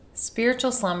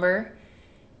Spiritual slumber,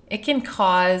 it can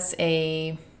cause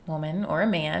a woman or a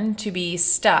man to be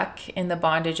stuck in the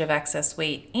bondage of excess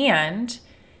weight, and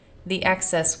the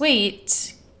excess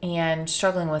weight and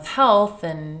struggling with health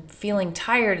and feeling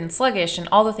tired and sluggish and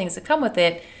all the things that come with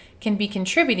it can be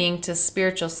contributing to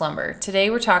spiritual slumber. Today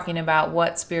we're talking about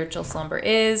what spiritual slumber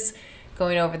is,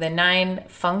 going over the 9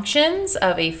 functions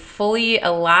of a fully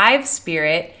alive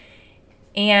spirit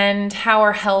and how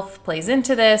our health plays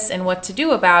into this and what to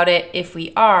do about it if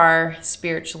we are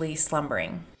spiritually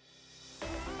slumbering.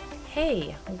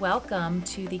 Hey, welcome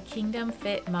to the Kingdom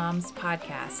Fit Moms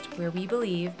podcast, where we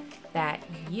believe that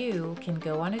you can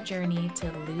go on a journey to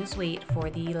lose weight for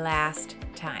the last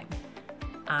time.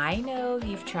 I know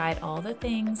you've tried all the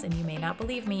things and you may not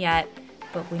believe me yet,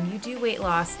 but when you do weight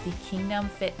loss the Kingdom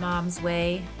Fit Moms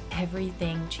way,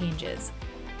 everything changes.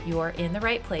 You're in the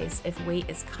right place if weight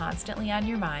is constantly on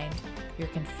your mind, you're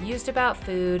confused about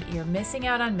food, you're missing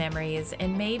out on memories,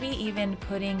 and maybe even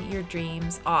putting your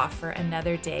dreams off for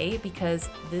another day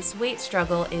because this weight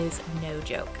struggle is no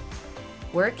joke.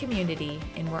 We're a community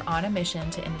and we're on a mission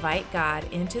to invite God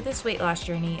into this weight loss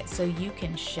journey so you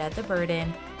can shed the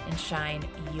burden and shine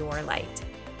your light.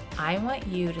 I want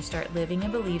you to start living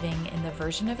and believing in the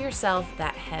version of yourself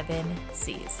that heaven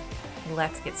sees.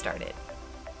 Let's get started.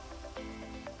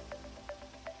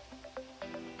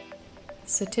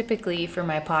 So typically for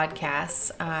my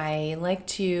podcasts, I like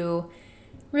to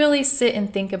really sit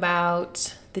and think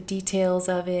about the details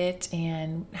of it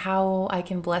and how I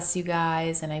can bless you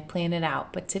guys, and I plan it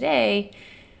out. But today,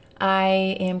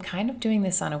 I am kind of doing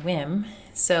this on a whim,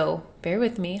 so bear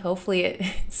with me. Hopefully it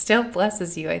still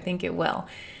blesses you. I think it will.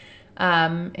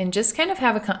 And just kind of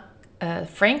have a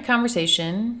frank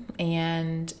conversation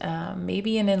and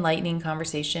maybe an enlightening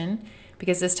conversation,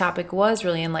 because this topic was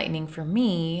really enlightening for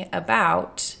me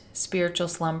about spiritual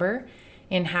slumber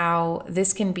and how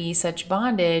this can be such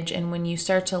bondage. And when you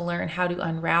start to learn how to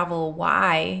unravel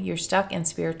why you're stuck in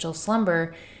spiritual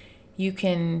slumber, you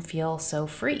can feel so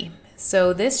free.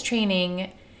 So this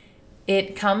training,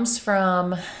 it comes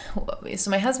from,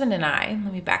 so my husband and I,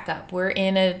 let me back up. We're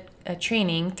in a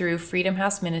training through Freedom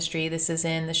House Ministry. This is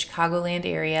in the Chicagoland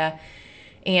area.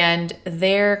 And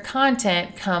their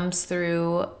content comes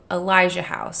through Elijah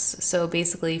House. So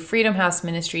basically, Freedom House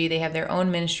Ministry, they have their own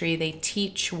ministry. They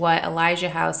teach what Elijah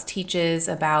House teaches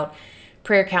about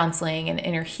prayer counseling and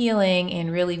inner healing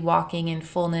and really walking in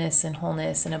fullness and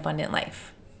wholeness and abundant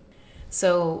life.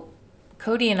 So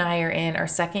Cody and I are in our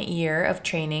 2nd year of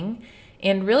training.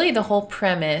 And really the whole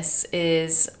premise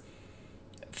is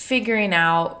figuring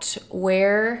out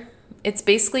where it's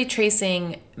basically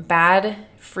tracing bad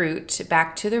fruit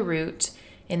back to the root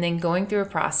and then going through a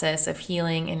process of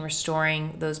healing and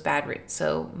restoring those bad roots.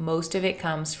 So most of it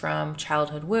comes from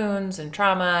childhood wounds and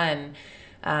trauma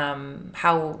and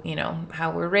how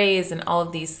we're raised and all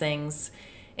of these things.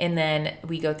 And then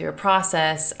we go through a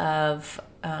process of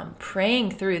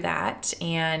praying through that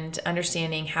and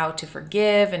understanding how to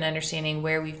forgive and understanding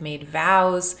where we've made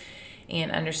vows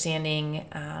and understanding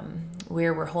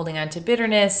where we're holding on to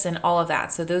bitterness and all of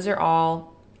that. So those are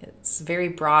all, it's a very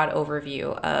broad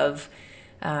overview of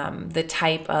the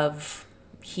type of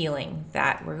healing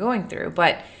that we're going through.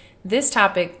 But this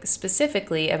topic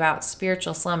specifically about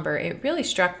spiritual slumber, it really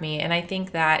struck me. And I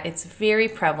think that it's very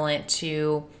prevalent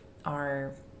to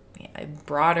our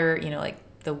broader, like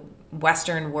the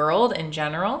Western world in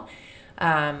general,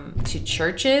 to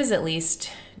churches, at least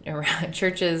around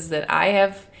churches that I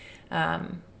have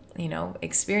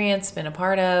experienced, been a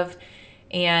part of,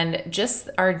 and just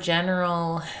our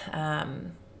general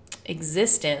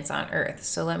existence on earth.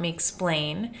 So let me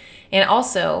explain. And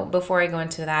also, before I go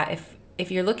into that,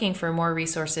 if you're looking for more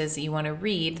resources that you want to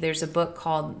read, there's a book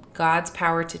called God's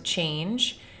Power to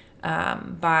Change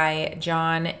by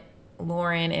John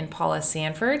Lauren and Paula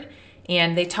Sanford.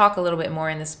 And they talk a little bit more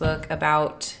in this book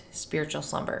about spiritual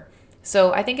slumber.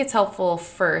 So I think it's helpful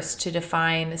first to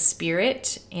define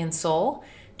spirit and soul,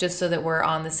 just so that we're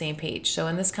on the same page. So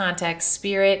in this context,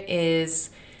 spirit is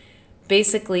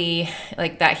basically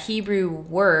like that Hebrew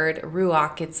word,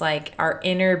 ruach. It's like our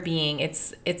inner being.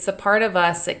 It's the part of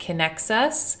us that connects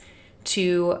us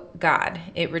to God.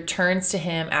 It returns to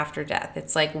Him after death.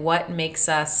 It's like what makes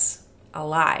us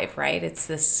alive, right? It's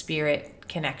this spirit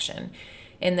connection.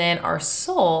 And then our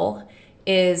soul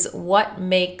is what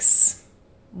makes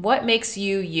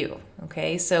you you,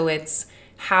 okay? So it's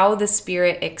how the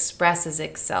spirit expresses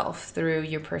itself through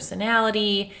your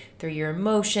personality, through your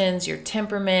emotions, your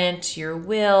temperament, your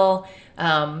will,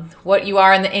 what you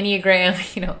are in the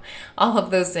Enneagram, all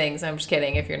of those things. I'm just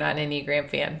kidding. If you're not an Enneagram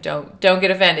fan, don't get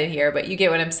offended here, but you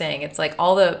get what I'm saying. It's like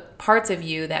all the parts of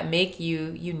you that make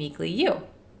you uniquely you.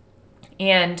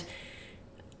 And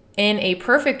in a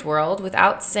perfect world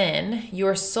without sin,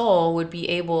 your soul would be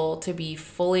able to be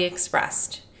fully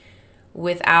expressed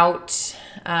without,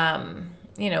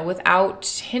 without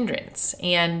hindrance.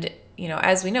 And,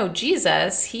 as we know,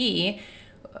 Jesus, he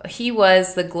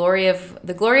was the glory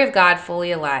of God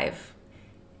fully alive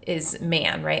is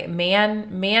man, right?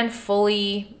 Man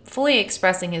fully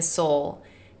expressing his soul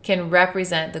can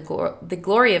represent the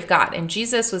glory of God. And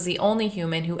Jesus was the only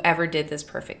human who ever did this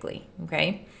perfectly,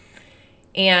 okay?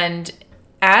 And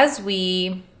as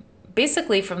we,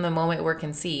 basically from the moment we're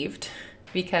conceived,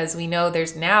 because we know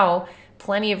there's now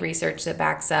plenty of research that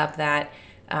backs up that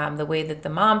the way that the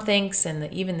mom thinks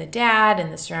and even the dad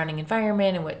and the surrounding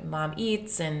environment and what mom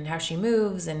eats and how she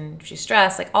moves and if she's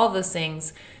stressed, like all those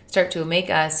things start to make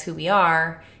us who we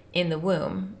are in the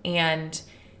womb. And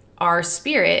our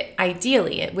spirit,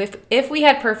 ideally, if we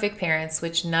had perfect parents,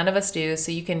 which none of us do,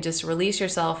 so you can just release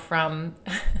yourself from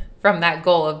that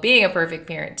goal of being a perfect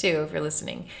parent too, if you're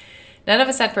listening. None of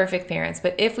us had perfect parents,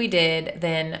 but if we did,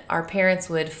 then our parents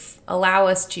would allow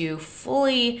us to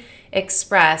fully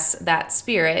express that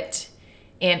spirit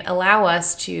and allow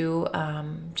us to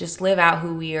just live out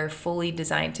who we are fully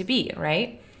designed to be,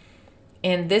 right?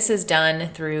 And this is done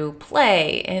through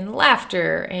play and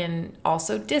laughter and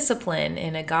also discipline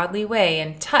in a godly way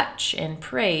and touch and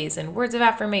praise and words of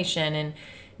affirmation and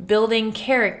building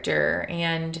character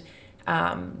and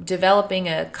developing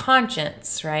a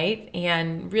conscience, right?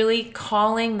 And really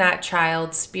calling that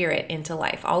child's spirit into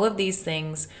life. All of these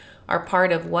things are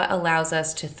part of what allows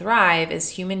us to thrive as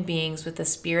human beings with the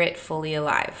spirit fully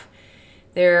alive.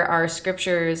 There are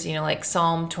scriptures, like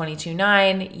Psalm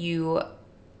 22:9, you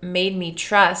made me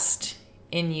trust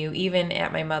in you even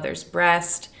at my mother's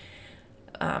breast.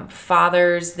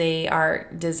 Fathers, they are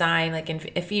designed, like in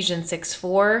Ephesians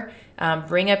 6:4,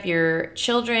 bring up your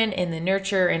children in the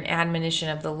nurture and admonition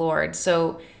of the Lord.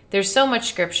 So there's so much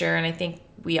scripture, and I think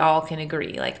we all can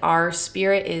agree, like our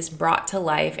spirit is brought to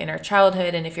life in our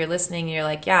childhood. And if you're listening, you're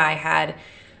like, yeah, I had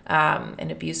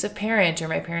an abusive parent, or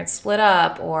my parents split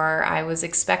up, or I was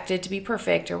expected to be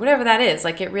perfect, or whatever that is,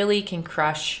 like it really can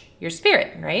crush your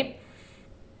spirit, right?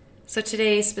 So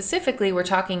today specifically, we're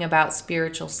talking about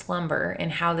spiritual slumber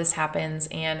and how this happens.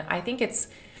 And I think it's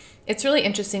really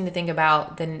interesting to think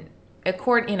about the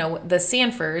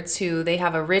Sanfords, who they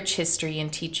have a rich history in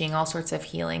teaching all sorts of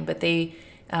healing, but they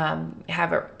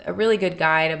have a really good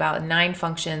guide about 9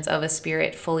 functions of a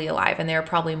spirit fully alive. And there are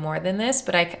probably more than this,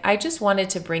 but I just wanted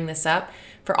to bring this up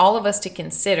for all of us to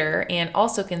consider, and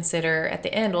also consider at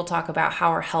the end, we'll talk about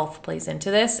how our health plays into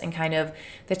this and kind of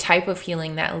the type of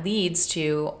healing that leads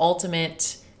to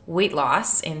ultimate weight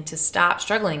loss and to stop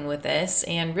struggling with this,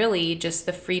 and really just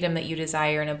the freedom that you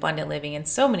desire and abundant living in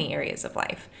so many areas of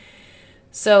life.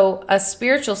 So a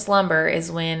spiritual slumber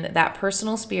is when that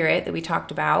personal spirit that we talked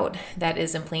about that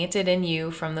is implanted in you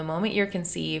from the moment you're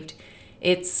conceived,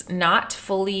 it's not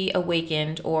fully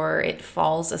awakened or it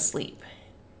falls asleep.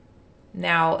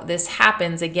 Now, this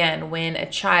happens again when a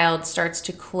child starts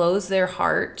to close their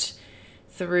heart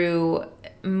through,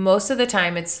 most of the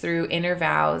time it's through inner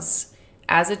vows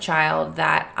as a child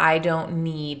that I don't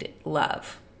need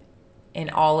love in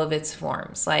all of its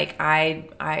forms. Like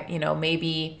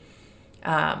maybe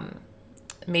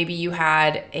you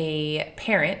had a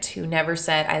parent who never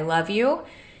said, I love you,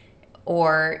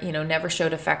 or, never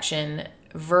showed affection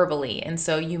verbally. And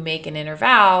so you make an inner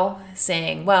vow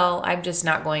saying, well, I'm just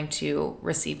not going to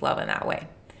receive love in that way.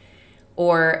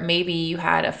 Or maybe you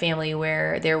had a family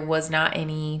where there was not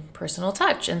any personal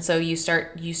touch. And so you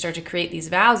start to create these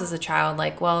vows as a child,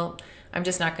 like, well, I'm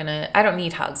just not I don't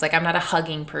need hugs. Like, I'm not a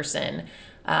hugging person.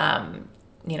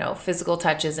 Physical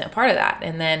touch isn't part of that.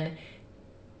 And then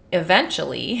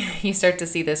eventually you start to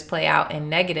see this play out in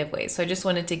negative ways. So I just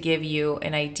wanted to give you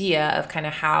an idea of kind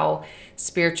of how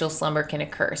spiritual slumber can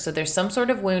occur. So there's some sort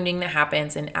of wounding that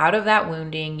happens, and out of that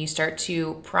wounding, you start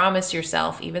to promise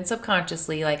yourself, even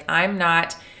subconsciously, like, I'm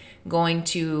not going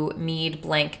to need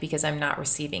blank because I'm not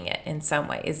receiving it in some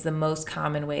way, is the most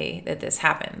common way that this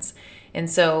happens. And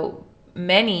so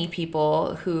many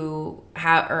people who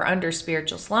are under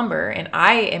spiritual slumber, and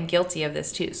I am guilty of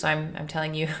this too, so I'm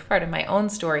telling you part of my own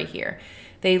story here.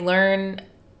 They learn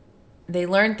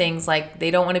things like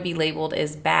they don't want to be labeled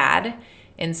as bad,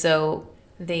 and so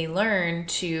they learn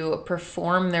to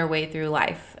perform their way through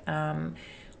life,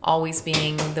 always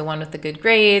being the one with the good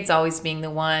grades, always being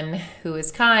the one who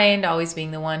is kind, always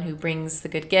being the one who brings the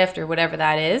good gift or whatever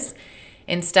that is,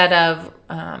 instead of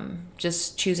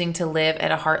just choosing to live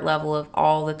at a heart level of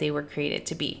all that they were created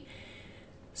to be.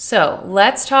 So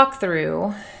let's talk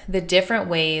through the different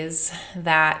ways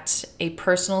that a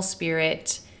personal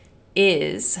spirit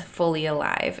is fully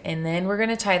alive. And then we're going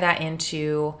to tie that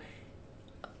into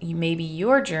maybe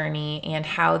your journey and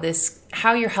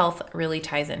how your health really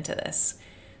ties into this.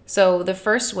 So the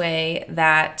first way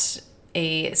that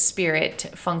a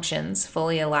spirit functions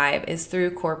fully alive is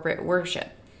through corporate worship.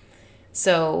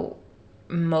 So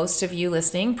most of you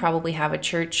listening probably have a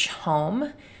church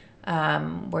home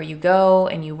where you go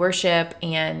and you worship,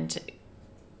 and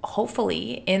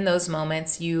hopefully in those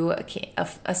moments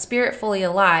a spirit fully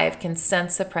alive can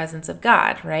sense the presence of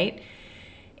God, right?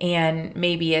 And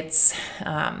maybe it's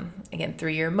again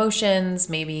through your emotions.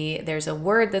 Maybe there's a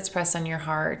word that's pressed on your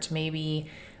heart. Maybe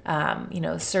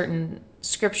certain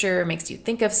scripture makes you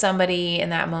think of somebody in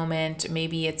that moment.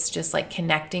 Maybe it's just like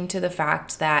connecting to the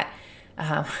fact that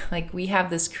like we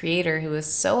have this creator who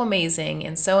is so amazing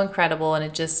and so incredible, and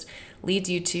it just leads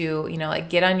you to, like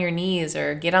get on your knees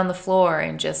or get on the floor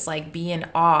and just like be in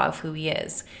awe of who he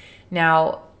is.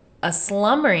 Now, a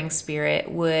slumbering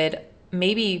spirit would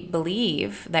maybe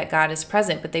believe that God is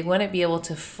present, but they wouldn't be able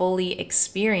to fully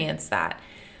experience that.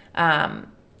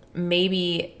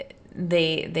 Maybe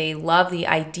they love the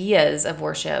ideas of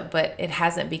worship, but it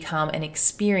hasn't become an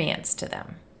experience to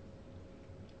them.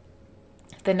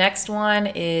 The next one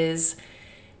is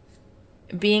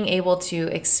being able to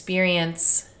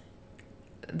experience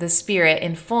the Spirit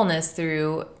in fullness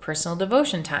through personal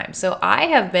devotion time. So I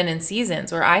have been in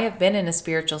seasons where I have been in a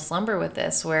spiritual slumber with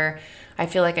this, where I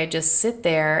feel like I just sit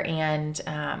there and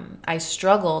I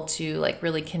struggle to like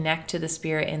really connect to the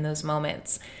Spirit in those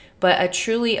moments. But a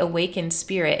truly awakened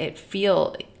spirit, he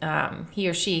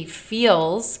or she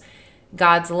feels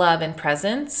God's love and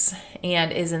presence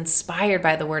and is inspired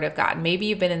by the Word of God. Maybe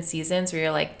you've been in seasons where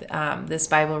you're like, this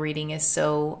Bible reading is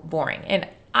so boring. And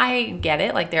I get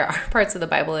it. Like there are parts of the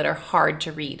Bible that are hard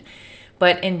to read.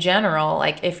 But in general,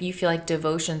 like if you feel like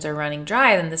devotions are running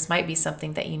dry, then this might be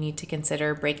something that you need to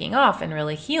consider breaking off and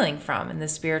really healing from in the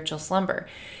spiritual slumber.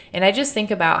 And I just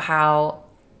think about how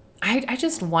I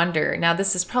just wonder, now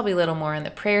this is probably a little more on the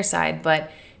prayer side,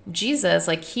 but Jesus,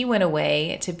 like he went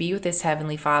away to be with his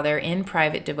heavenly Father in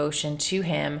private devotion to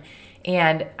him.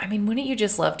 And I mean, wouldn't you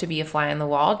just love to be a fly on the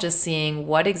wall, just seeing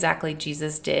what exactly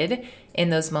Jesus did in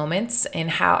those moments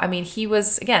and how, I mean, he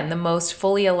was, again, the most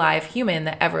fully alive human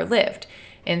that ever lived.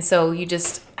 And so you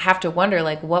just have to wonder,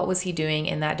 like, what was he doing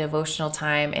in that devotional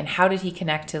time and how did he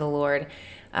connect to the Lord?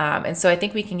 And so I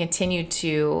think we can continue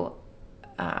to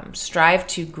strive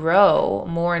to grow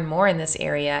more and more in this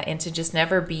area and to just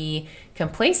never be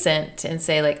complacent and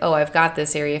say like, oh, I've got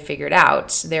this area figured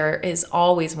out. There is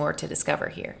always more to discover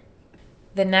here.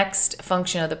 The next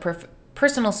function of the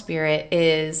personal spirit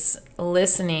is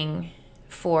listening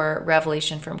for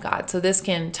revelation from God. So this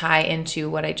can tie into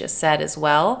what I just said as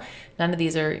well. None of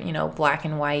these are, black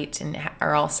and white and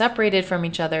are all separated from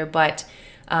each other. But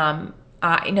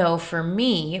I know for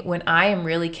me, when I am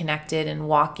really connected and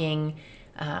walking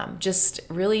just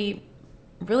really,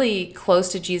 really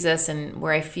close to Jesus and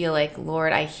where I feel like,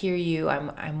 Lord, I hear you,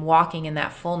 I'm walking in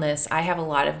that fullness, I have a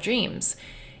lot of dreams.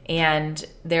 And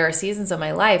there are seasons of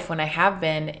my life when I have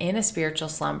been in a spiritual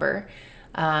slumber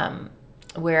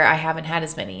where I haven't had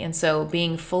as many. And so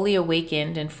being fully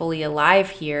awakened and fully alive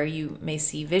here, you may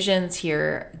see visions,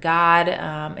 hear God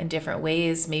in different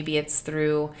ways. Maybe it's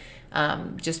through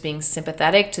just being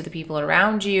sympathetic to the people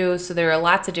around you. So there are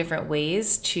lots of different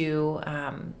ways to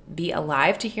be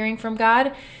alive to hearing from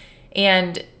God.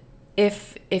 And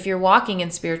if you're walking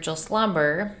in spiritual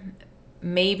slumber,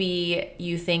 maybe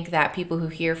you think that people who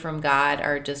hear from God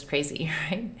are just crazy,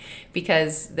 right?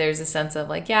 Because there's a sense of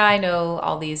like, yeah, I know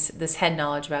all this head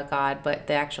knowledge about God, but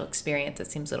the actual experience,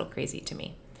 it seems a little crazy to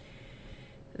me.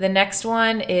 The next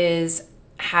one is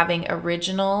having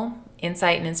original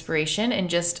insight and inspiration and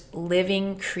just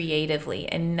living creatively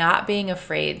and not being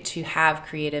afraid to have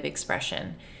creative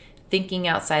expression, thinking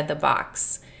outside the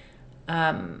box.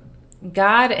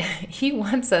 God, he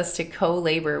wants us to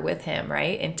co-labor with him,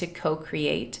 right? And to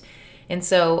co-create. And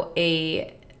so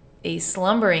a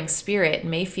slumbering spirit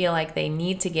may feel like they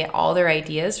need to get all their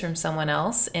ideas from someone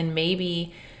else and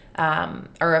maybe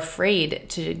are afraid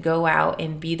to go out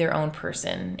and be their own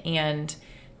person and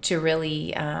to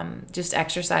really just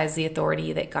exercise the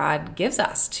authority that God gives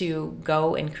us to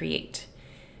go and create.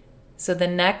 So the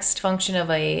next function of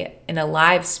an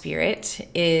alive spirit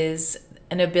is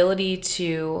an ability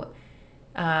to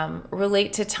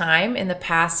relate to time in the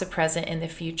past, the present, and the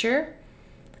future.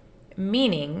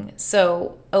 Meaning,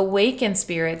 so awakened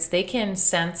spirits, they can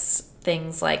sense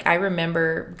things like, I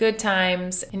remember good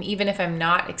times, and even if I'm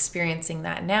not experiencing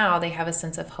that now, they have a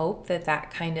sense of hope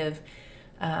that kind of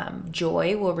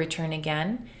joy will return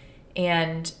again.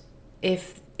 And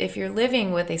if if you're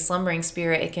living with a slumbering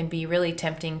spirit, it can be really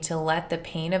tempting to let the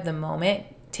pain of the moment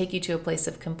take you to a place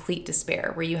of complete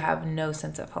despair where you have no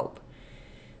sense of hope.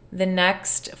 The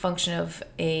next function of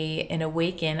an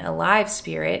awaken, alive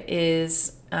spirit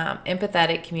is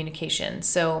empathetic communication.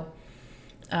 So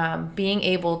being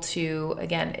able to,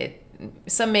 again,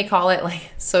 some may call it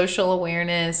like social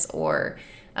awareness or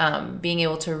being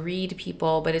able to read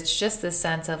people, but it's just this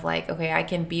sense of like, okay, I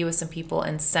can be with some people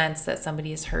and sense that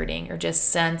somebody is hurting, or just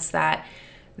sense that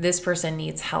this person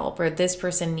needs help or this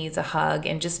person needs a hug,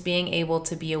 and just being able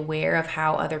to be aware of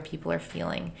how other people are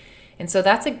feeling. And so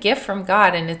that's a gift from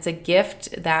God, and it's a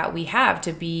gift that we have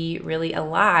to be really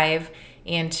alive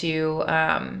and to,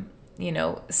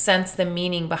 sense the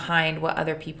meaning behind what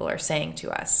other people are saying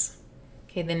to us.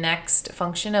 Okay, the next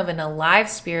function of an alive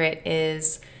spirit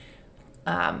is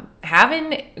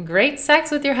having great sex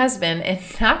with your husband, and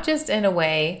not just in a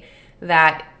way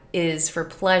that is for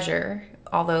pleasure,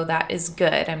 although that is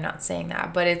good. I'm not saying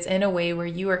that, but it's in a way where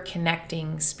you are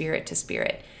connecting spirit to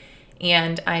spirit.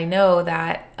 And I know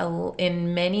that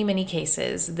in many, many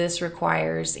cases, this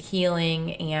requires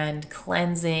healing and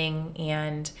cleansing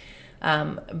and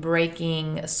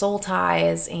breaking soul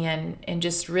ties and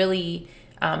just really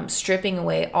stripping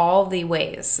away all the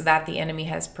ways that the enemy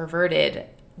has perverted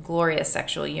glorious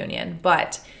sexual union.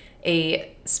 But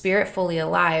a spirit fully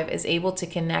alive is able to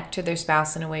connect to their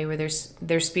spouse in a way where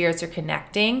their spirits are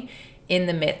connecting in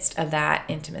the midst of that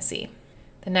intimacy.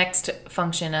 The next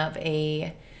function of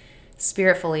a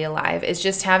spirit fully alive is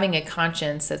just having a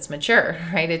conscience that's mature,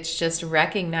 right? It's just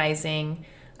recognizing,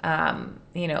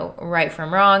 right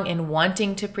from wrong and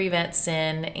wanting to prevent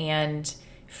sin and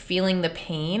feeling the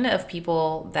pain of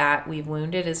people that we've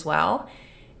wounded as well.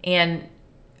 And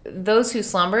those who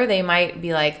slumber, they might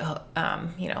be like,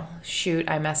 shoot,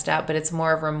 I messed up, but it's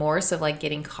more of remorse of like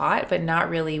getting caught, but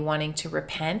not really wanting to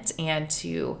repent and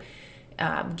to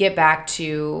get back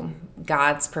to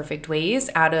God's perfect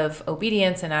ways out of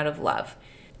obedience and out of love.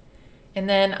 And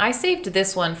then I saved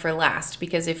this one for last,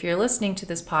 because if you're listening to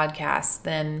this podcast,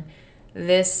 then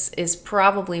this is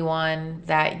probably one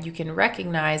that you can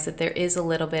recognize that there is a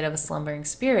little bit of a slumbering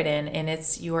spirit in, and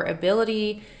it's your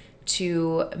ability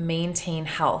to maintain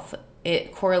health.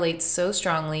 It correlates so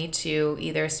strongly to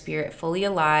either a spirit fully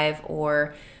alive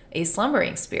or a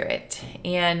slumbering spirit.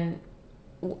 And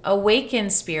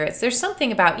awakened spirits, there's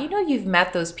something about, you've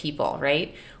met those people,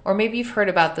 right? Or maybe you've heard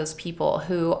about those people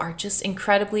who are just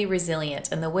incredibly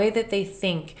resilient, and the way that they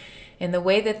think and the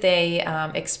way that they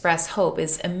express hope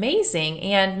is amazing.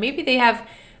 And maybe they have,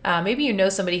 maybe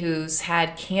somebody who's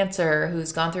had cancer,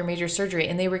 who's gone through major surgery,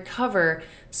 and they recover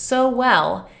so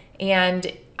well.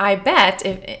 And I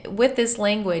bet with this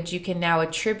language, you can now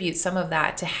attribute some of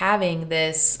that to having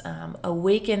this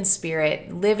awakened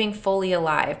spirit living fully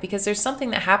alive, because there's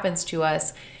something that happens to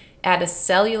us at a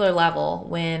cellular level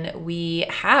when we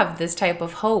have this type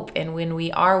of hope and when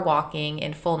we are walking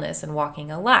in fullness and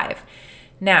walking alive.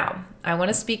 Now, I want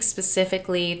to speak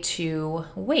specifically to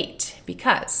weight,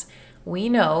 because we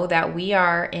know that we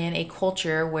are in a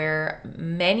culture where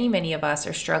many, many of us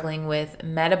are struggling with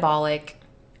metabolic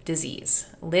disease,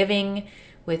 living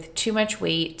with too much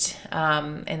weight,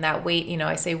 and that weight,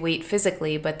 I say weight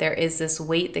physically, but there is this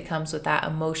weight that comes with that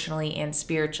emotionally and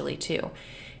spiritually too.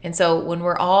 And so when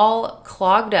we're all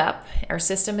clogged up, our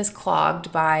system is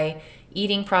clogged by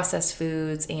eating processed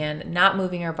foods and not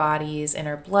moving our bodies, and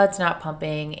our blood's not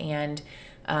pumping, and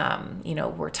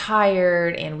we're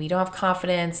tired and we don't have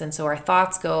confidence, and so our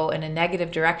thoughts go in a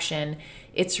negative direction.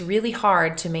 It's really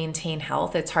hard to maintain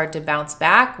health. It's hard to bounce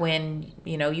back when,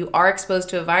 you are exposed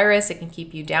to a virus. It can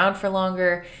keep you down for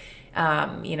longer.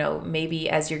 Maybe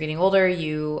as you're getting older,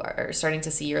 you are starting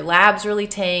to see your labs really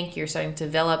tank. You're starting to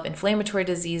develop inflammatory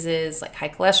diseases like high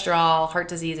cholesterol, heart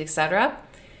disease, etc.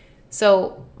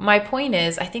 So my point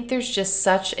is, I think there's just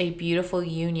such a beautiful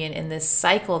union in this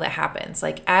cycle that happens.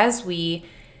 Like as we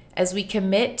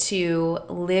commit to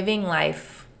living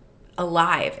life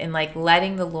alive and like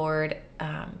letting the Lord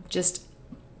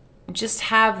just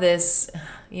have this,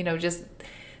 just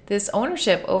this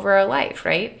ownership over our life,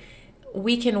 right?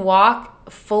 We can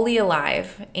walk fully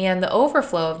alive, and the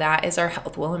overflow of that is our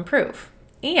health will improve.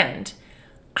 And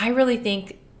I really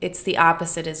think it's the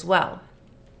opposite as well.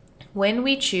 When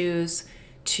we choose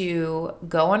to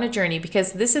go on a journey,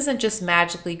 because this isn't just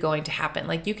magically going to happen.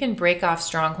 Like you can break off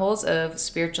strongholds of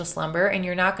spiritual slumber, and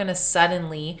you're not going to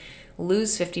suddenly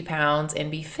lose 50 pounds and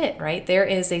be fit, right? There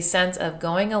is a sense of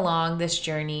going along this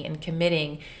journey and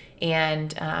committing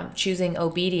and choosing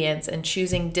obedience and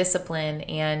choosing discipline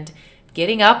and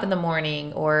getting up in the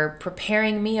morning or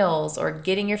preparing meals or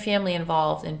getting your family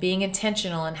involved and being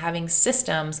intentional and having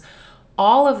systems.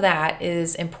 All of that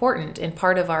is important and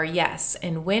part of our yes.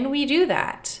 And when we do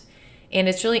that, and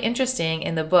it's really interesting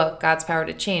in the book, God's Power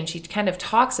to Change, he kind of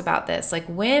talks about this. Like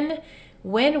when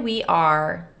we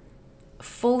are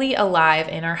fully alive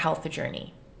in our health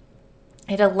journey,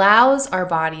 it allows our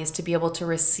bodies to be able to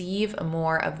receive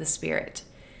more of the Spirit.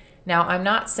 Now, I'm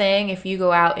not saying if you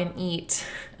go out and eat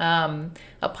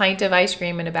a pint of ice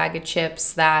cream and a bag of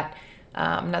chips that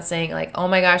I'm not saying like, oh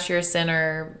my gosh, you're a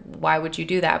sinner. Why would you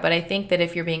do that? But I think that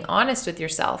if you're being honest with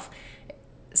yourself,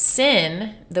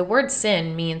 sin, the word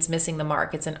sin means missing the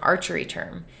mark. It's an archery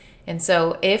term. And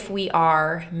so if we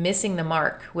are missing the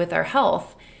mark with our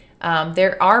health,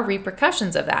 there are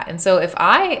repercussions of that. And so if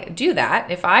I do that,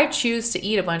 if I choose to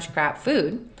eat a bunch of crap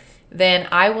food, then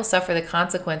I will suffer the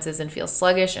consequences and feel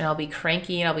sluggish, and I'll be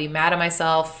cranky and I'll be mad at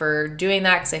myself for doing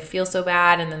that because I feel so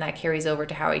bad. And then that carries over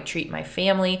to how I treat my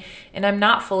family, and I'm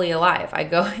not fully alive. I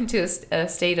go into a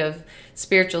state of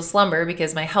spiritual slumber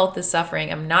because my health is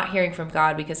suffering. I'm not hearing from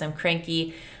God because I'm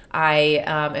cranky. I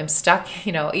am stuck,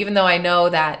 even though I know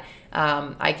that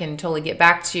I can totally get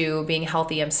back to being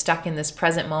healthy. I'm stuck in this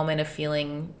present moment of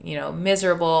feeling,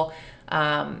 miserable.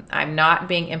 I'm not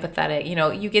being empathetic.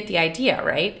 You get the idea,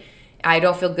 right? I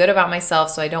don't feel good about myself,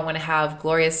 so I don't want to have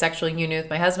glorious sexual union with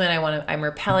my husband. I'm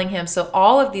repelling him. So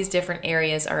all of these different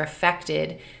areas are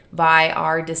affected by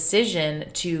our decision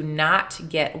to not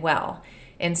get well.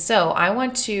 And so I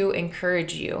want to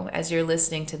encourage you as you're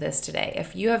listening to this today,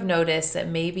 if you have noticed that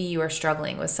maybe you are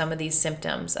struggling with some of these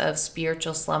symptoms of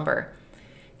spiritual slumber,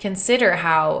 consider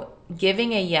how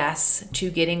giving a yes to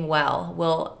getting well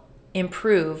will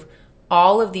improve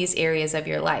all of these areas of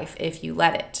your life if you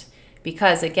let it.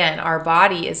 Because again, our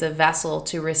body is a vessel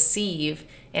to receive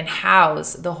and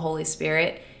house the Holy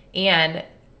Spirit, and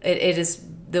it is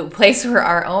the place where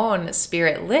our own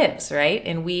spirit lives, right?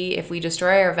 And if we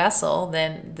destroy our vessel,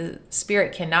 then the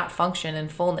Spirit cannot function in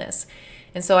fullness.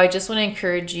 And so I just want to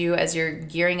encourage you as you're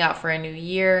gearing up for a new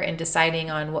year and deciding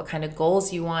on what kind of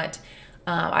goals you want.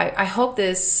 I hope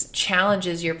this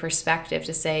challenges your perspective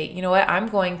to say, you know what, I'm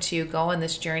going to go on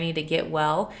this journey to get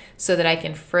well so that I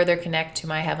can further connect to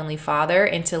my Heavenly Father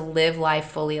and to live life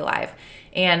fully alive.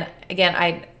 And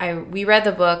again, we read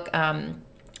the book,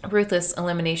 Ruthless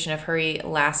Elimination of Hurry,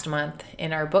 last month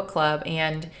in our book club.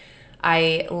 And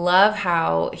I love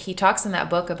how he talks in that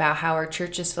book about how our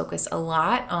churches focus a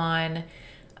lot on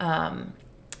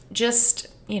just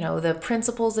the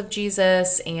principles of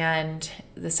Jesus and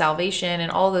the salvation, and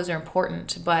all those are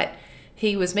important. But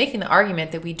he was making the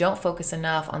argument that we don't focus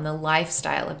enough on the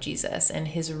lifestyle of Jesus and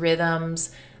his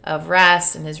rhythms of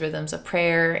rest and his rhythms of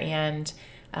prayer and,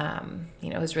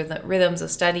 his rhythms of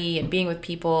study and being with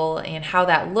people, and how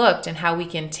that looked and how we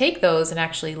can take those and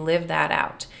actually live that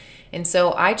out. And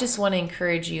so I just want to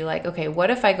encourage you, like, okay, what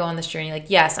if I go on this journey? Like,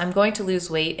 yes, I'm going to lose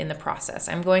weight in the process.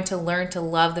 I'm going to learn to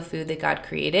love the food that God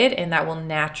created, and that will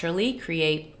naturally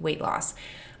create weight loss.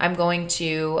 I'm going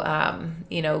to,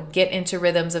 get into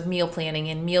rhythms of meal planning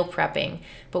and meal prepping.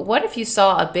 But what if you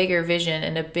saw a bigger vision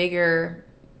and a bigger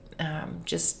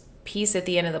just piece at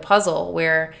the end of the puzzle,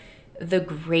 where the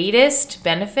greatest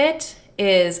benefit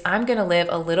is I'm going to live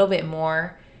a little bit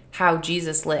more how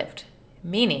Jesus lived,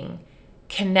 meaning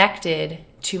connected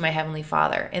to my Heavenly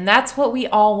Father. And that's what we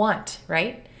all want,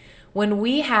 right? When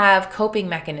we have coping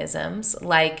mechanisms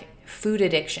like food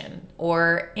addiction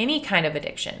or any kind of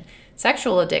addiction,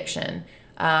 sexual addiction,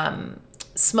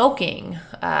 smoking,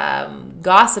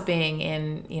 gossiping,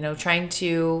 and, trying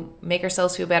to make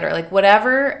ourselves feel better, like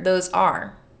whatever those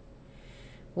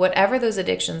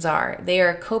addictions are, they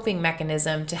are a coping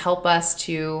mechanism to help us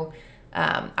to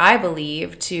I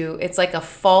believe it's like a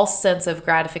false sense of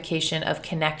gratification of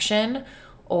connection,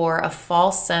 or a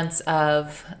false sense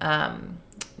of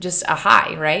just a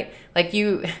high, right? Like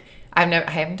I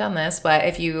haven't done this, but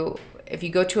if you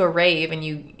go to a rave and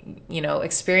you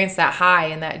experience that high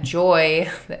and that joy,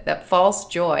 that false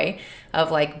joy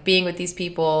of like being with these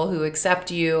people who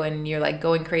accept you, and you're like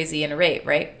going crazy in a rave,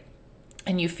 right?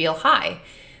 And you feel high.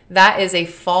 That is a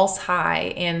false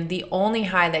high, and the only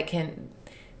high that can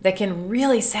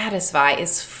really satisfy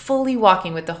is fully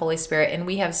walking with the Holy Spirit. And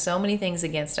we have so many things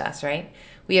against us, right?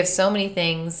 We have so many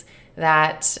things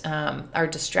that are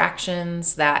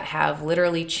distractions, that have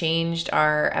literally changed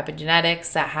our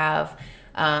epigenetics, that have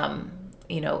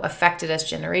affected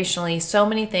us generationally. So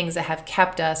many things that have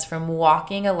kept us from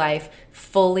walking a life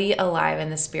fully alive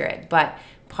in the Spirit. But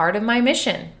part of my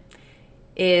mission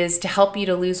is to help you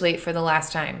to lose weight for the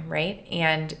last time, right?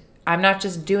 And I'm not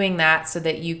just doing that so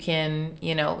that you can,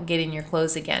 get in your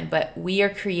clothes again, but we are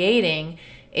creating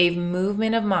a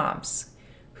movement of moms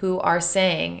who are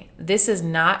saying, this is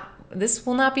not this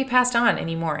will not be passed on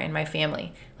anymore in my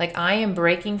family. Like, I am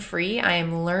breaking free. I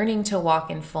am learning to walk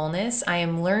in fullness. I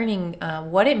am learning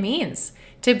what it means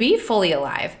to be fully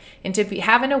alive and to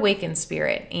have an awakened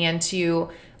spirit and to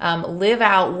live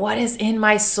out what is in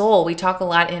my soul. We talk a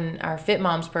lot in our Fit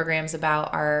Moms programs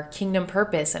about our kingdom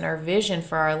purpose and our vision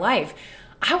for our life.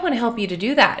 I want to help you to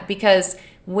do that, because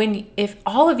if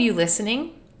all of you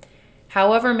listening,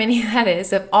 however many that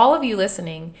is, if all of you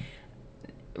listening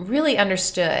really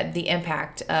understood the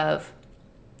impact of,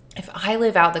 if I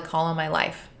live out the call of my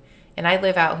life and I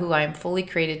live out who I'm fully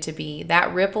created to be,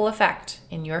 that ripple effect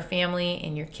in your family,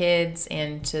 in your kids,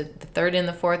 and to the third and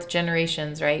the fourth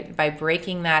generations, right? By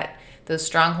breaking those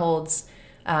strongholds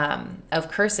of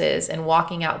curses and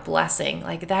walking out blessing,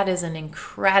 like, that is an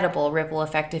incredible ripple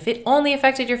effect if it only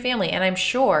affected your family. And I'm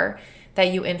sure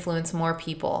that you influence more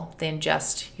people than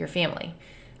just your family,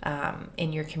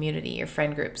 in your community, your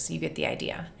friend groups. You get the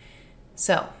idea.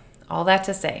 So all that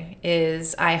to say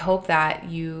is, I hope that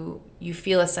you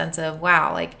feel a sense of,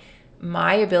 wow, like,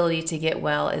 my ability to get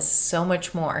well is so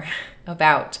much more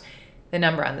about the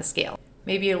number on the scale.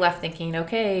 Maybe you're left thinking,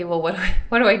 okay, well, what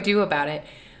do I do about it?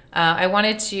 I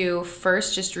wanted to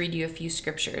first just read you a few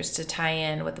scriptures to tie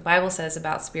in what the Bible says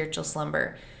about spiritual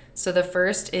slumber. So the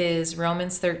first is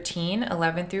Romans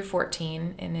 13:11 through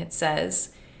 14, and it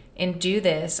says, "And do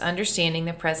this, understanding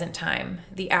the present time.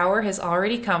 The hour has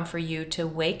already come for you to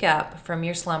wake up from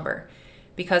your slumber,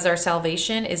 because our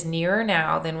salvation is nearer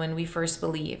now than when we first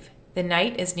believed. The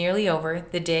night is nearly over,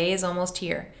 the day is almost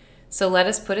here. So let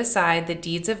us put aside the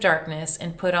deeds of darkness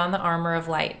and put on the armor of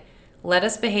light. Let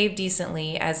us behave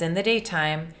decently as in the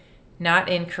daytime, not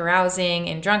in carousing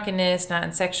and drunkenness, not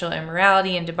in sexual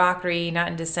immorality and debauchery, not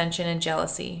in dissension and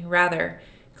jealousy. Rather,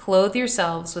 clothe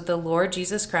yourselves with the Lord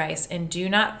Jesus Christ, and do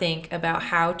not think about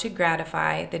how to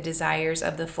gratify the desires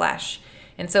of the flesh."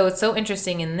 And so it's so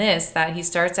interesting in this that he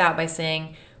starts out by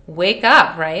saying, wake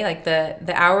up, right? Like,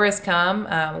 the hour has come.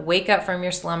 Wake up from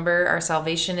your slumber. Our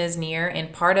salvation is near.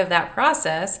 And part of that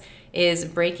process is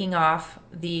breaking off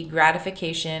the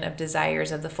gratification of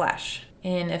desires of the flesh.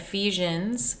 In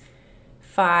Ephesians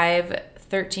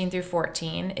 5:13 through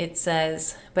 14, it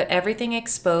says, "But everything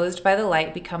exposed by the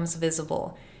light becomes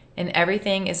visible, and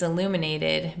everything is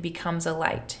illuminated becomes a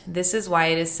light. This is why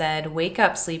it is said, 'Wake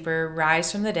up, sleeper,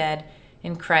 rise from the dead,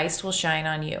 and Christ will shine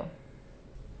on you.'"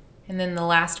 And then the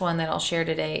last one that I'll share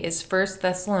today is 1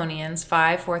 Thessalonians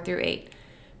 5:4 through 8.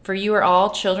 "For you are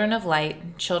all children of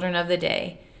light, children of the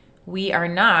day. We are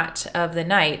not of the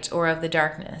night or of the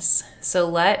darkness. So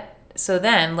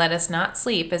then let us not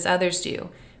sleep as others do,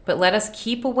 but let us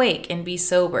keep awake and be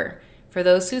sober. For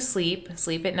those who sleep,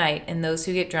 sleep at night, and those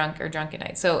who get drunk are drunk at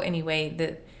night." So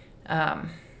anyway, I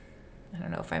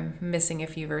don't know if I'm missing a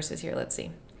few verses here. Let's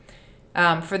see.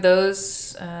 But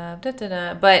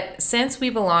since we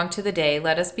belong to the day,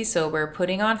 let us be sober,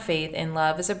 putting on faith and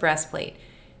love as a breastplate,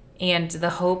 and the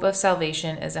hope of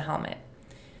salvation as a helmet.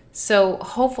 So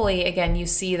hopefully, again, you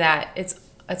see that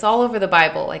it's all over the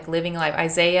Bible, like living life.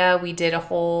 Isaiah, we did a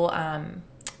whole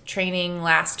training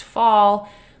last fall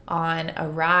on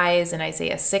arise in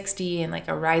Isaiah 60, and like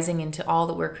arising into all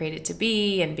that we're created to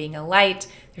be and being a light.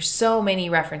 There's so many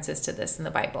references to this in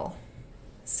the Bible.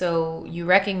 So you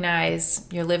recognize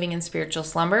you're living in spiritual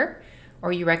slumber,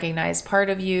 or you recognize part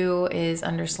of you is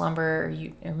under slumber,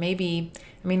 or maybe,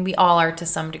 we all are to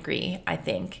some degree, I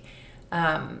think.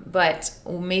 But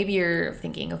maybe you're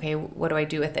thinking, okay, what do I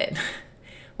do with it?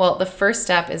 Well, the first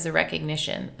step is a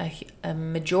recognition. A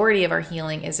majority of our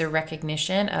healing is a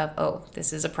recognition of, oh,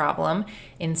 this is a problem,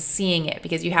 and seeing it,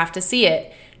 because you have to see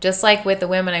it. Just like with the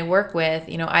women I work with,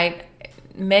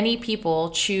 many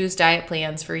people choose diet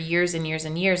plans for years and years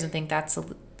and years and think that's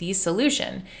the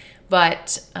solution.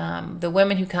 But the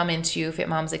women who come into Fit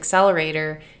Moms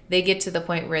Accelerator, they get to the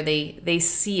point where they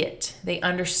see it. They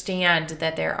understand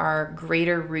that there are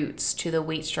greater roots to the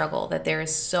weight struggle, that there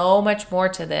is so much more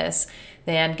to this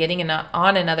than getting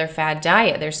on another fad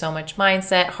diet. There's so much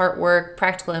mindset, heart work,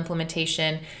 practical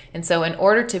implementation. And so in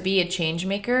order to be a change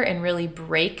maker and really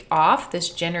break off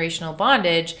this generational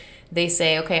bondage, they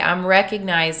say, okay, I'm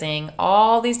recognizing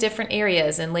all these different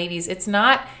areas. And ladies, it's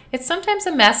sometimes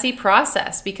a messy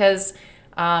process, because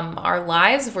our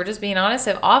lives, if we're just being honest,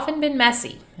 have often been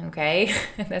messy, okay?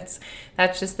 That's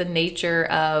just the nature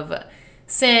of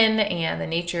sin and the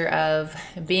nature of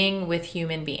being with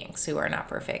human beings who are not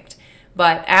perfect.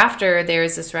 But after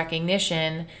there's this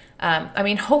recognition,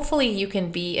 hopefully you can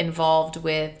be involved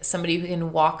with somebody who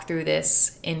can walk through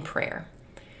this in prayer.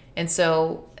 And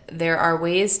so there are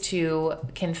ways to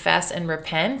confess and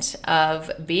repent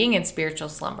of being in spiritual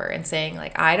slumber and saying,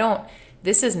 like, I don't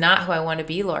this is not who I want to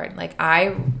be, Lord. Like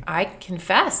I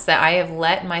confess that I have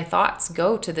let my thoughts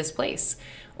go to this place.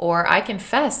 Or I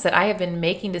confess that I have been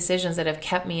making decisions that have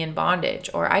kept me in bondage.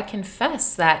 Or I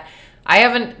confess that I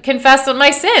haven't confessed on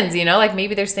my sins, like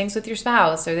maybe there's things with your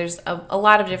spouse, or there's a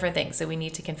lot of different things that we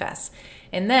need to confess.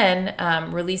 And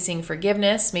then releasing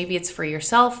forgiveness. Maybe it's for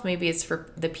yourself. Maybe it's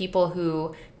for the people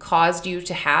who caused you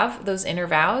to have those inner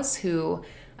vows, who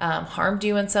harmed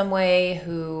you in some way,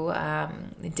 who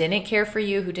didn't care for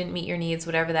you, who didn't meet your needs,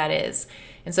 whatever that is.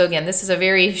 And so again, this is a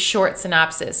very short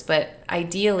synopsis, but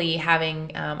ideally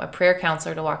having a prayer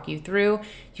counselor to walk you through.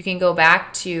 You can go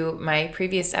back to my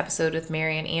previous episode with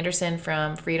Marian Anderson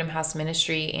from Freedom House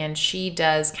Ministry, and she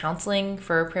does counseling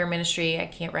for prayer ministry. I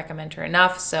can't recommend her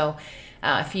enough. So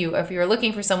if you're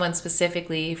looking for someone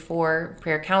specifically for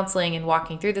prayer counseling and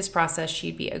walking through this process,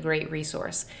 she'd be a great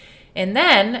resource. And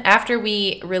then after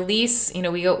we release,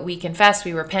 we confess,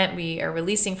 we repent, we are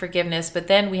releasing forgiveness, but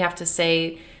then we have to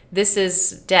say, this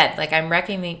is dead. Like I'm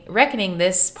reckoning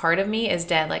this part of me as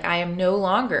dead. Like I am no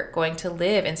longer going to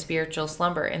live in spiritual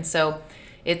slumber. And so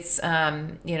it's,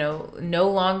 no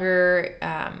longer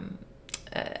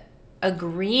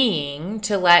agreeing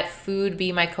to let food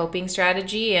be my coping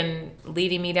strategy and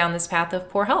leading me down this path of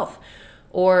poor health,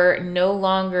 or no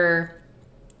longer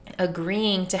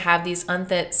agreeing to have these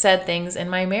unsaid things in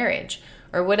my marriage,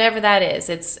 or whatever that is.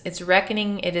 It's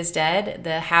reckoning it is dead,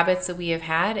 the habits that we have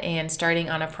had, and starting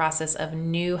on a process of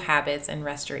new habits and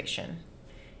restoration.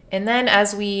 And then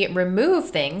as we remove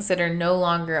things that are no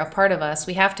longer a part of us,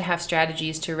 we have to have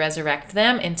strategies to resurrect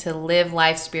them and to live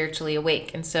life spiritually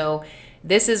awake. And so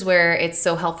this is where it's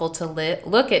so helpful to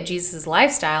look at Jesus'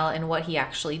 lifestyle and what he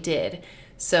actually did.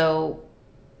 So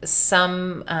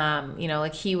some,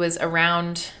 like he was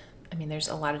around, there's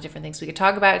a lot of different things we could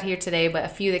talk about here today, but a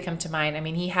few that come to mind.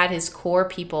 He had his core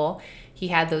people. He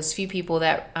had those few people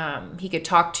that he could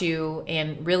talk to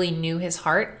and really knew his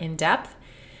heart in depth.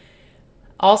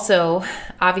 Also,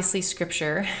 obviously,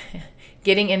 scripture,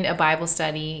 getting in a Bible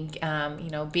study,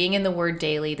 being in the Word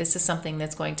daily. This is something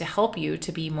that's going to help you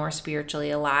to be more spiritually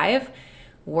alive.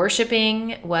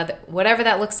 Worshiping, whatever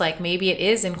that looks like. Maybe it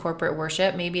is in corporate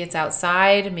worship. Maybe it's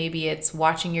outside. Maybe it's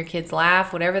watching your kids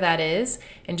laugh, whatever that is,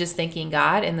 and just thanking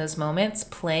God in those moments,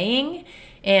 playing.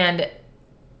 And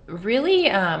really,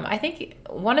 I think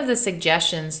one of the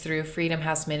suggestions through Freedom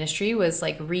House Ministry was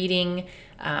like reading,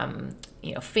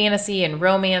 fantasy and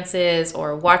romances,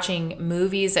 or watching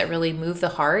movies that really move the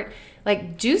heart.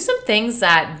 Like do some things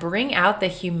that bring out the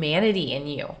humanity in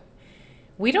you.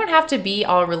 We don't have to be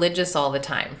all religious all the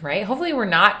time, right? Hopefully we're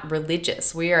not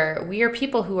religious. We are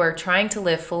people who are trying to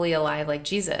live fully alive like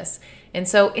Jesus. And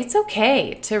so it's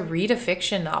okay to read a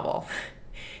fiction novel.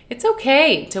 It's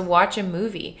okay to watch a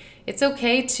movie. It's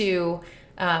okay to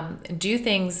do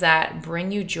things that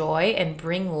bring you joy and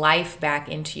bring life back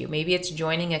into you. Maybe it's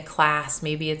joining a class.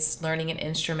 Maybe it's learning an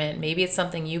instrument. Maybe it's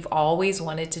something you've always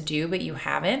wanted to do, but you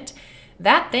haven't.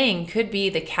 That thing could be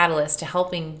the catalyst to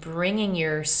helping bringing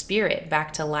your spirit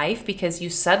back to life, because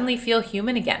you suddenly feel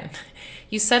human again.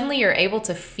 You suddenly are able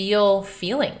to feel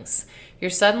feelings. You're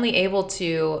suddenly able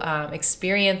to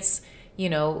experience,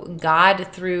 God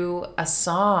through a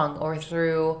song, or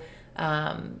through,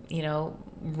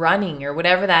 running, or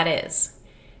whatever that is.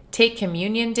 Take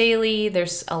communion daily.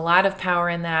 There's a lot of power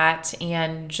in that.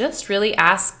 And just really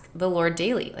ask the Lord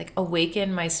daily, like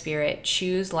awaken my spirit,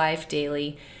 choose life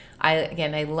daily.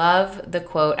 I love the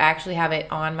quote. I actually have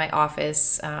it on my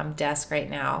office desk right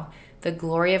now. The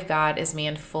glory of God is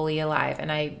man fully alive.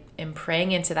 And I am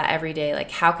praying into that every day.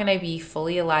 Like, how can I be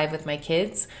fully alive with my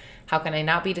kids? How can I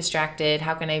not be distracted?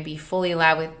 How can I be fully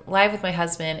alive with my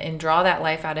husband and draw that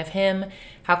life out of him?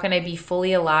 How can I be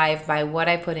fully alive by what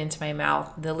I put into my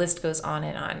mouth? The list goes on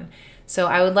and on. So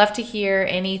I would love to hear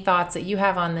any thoughts that you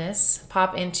have on this.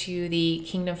 Pop into the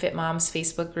Kingdom Fit Moms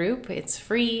Facebook group. It's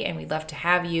free, and we'd love to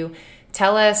have you.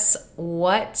 Tell us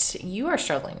what you are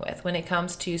struggling with when it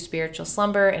comes to spiritual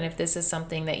slumber, and if this is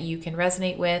something that you can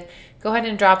resonate with, go ahead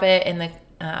and drop it in the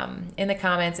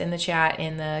comments, in the chat,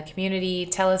 in the community.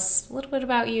 Tell us a little bit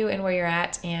about you and where you're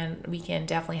at, and we can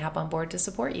definitely hop on board to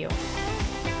support you.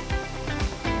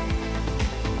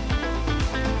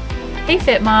 Hey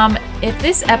Fit Mom, if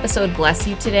this episode blessed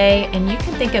you today and you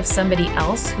can think of somebody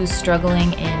else who's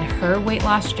struggling in her weight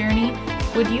loss journey,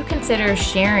 would you consider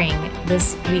sharing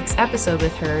this week's episode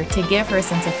with her to give her a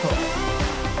sense of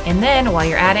hope? And then while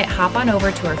you're at it, hop on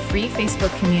over to our free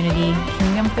Facebook community,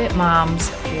 Kingdom Fit Moms,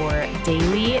 for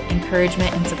daily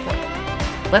encouragement and support.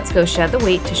 Let's go shed the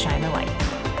weight to shine the light.